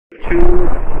1, and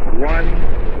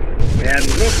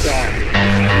liftoff.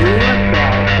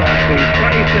 Liftoff on the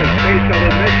 25th Space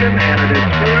Shuttle mission, and it is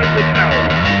toward the tower.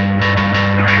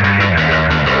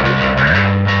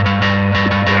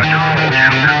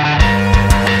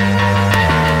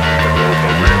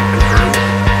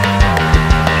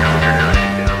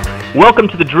 Welcome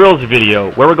to the drills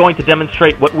video, where we're going to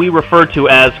demonstrate what we refer to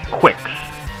as quicks.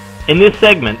 In this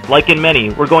segment, like in many,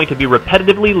 we're going to be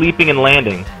repetitively leaping and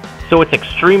landing, so it's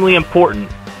extremely important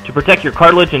to protect your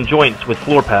cartilage and joints with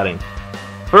floor padding.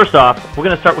 First off, we're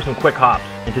going to start with some quick hops,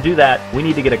 and to do that, we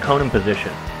need to get a cone in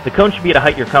position. The cone should be at a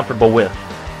height you're comfortable with.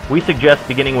 We suggest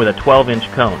beginning with a 12-inch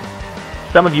cone.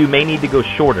 Some of you may need to go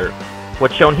shorter.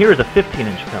 What's shown here is a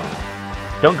 15-inch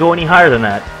cone. Don't go any higher than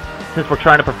that, since we're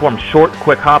trying to perform short,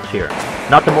 quick hops here,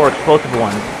 not the more explosive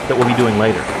ones that we'll be doing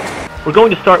later. We're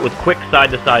going to start with quick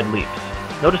side-to-side leaps.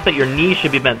 Notice that your knees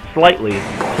should be bent slightly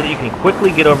so that you can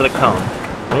quickly get over the cone.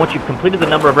 And once you've completed the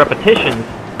number of repetitions,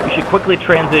 you should quickly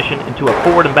transition into a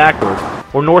forward and backward,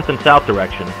 or north and south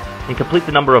direction, and complete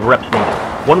the number of reps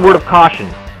needed. One word of caution: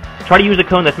 try to use a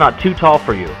cone that's not too tall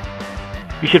for you.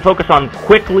 You should focus on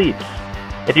quick leaps.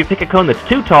 If you pick a cone that's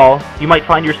too tall, you might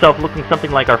find yourself looking something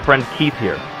like our friend Keith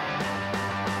here.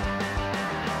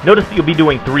 Notice that you'll be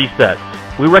doing 3 sets.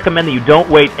 We recommend that you don't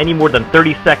wait any more than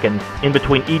 30 seconds in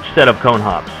between each set of cone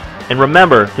hops. And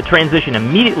remember to transition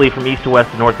immediately from east to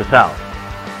west to north to south.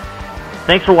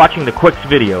 Thanks for watching the Quicks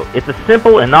video. It's a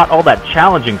simple and not all that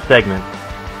challenging segment,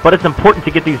 but it's important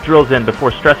to get these drills in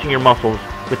before stressing your muscles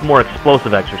with more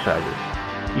explosive exercises.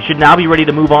 You should now be ready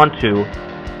to move on to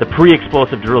the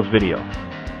pre-explosive drills video.